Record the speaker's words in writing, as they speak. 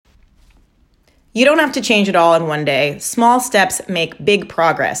You don't have to change it all in one day. Small steps make big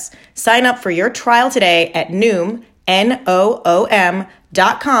progress. Sign up for your trial today at noom,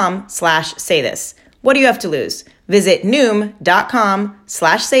 noom.com/say this. What do you have to lose? Visit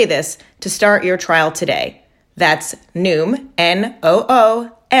noom.com/say-this to start your trial today. That's noom,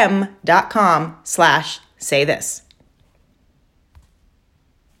 NOOM.com/say-this.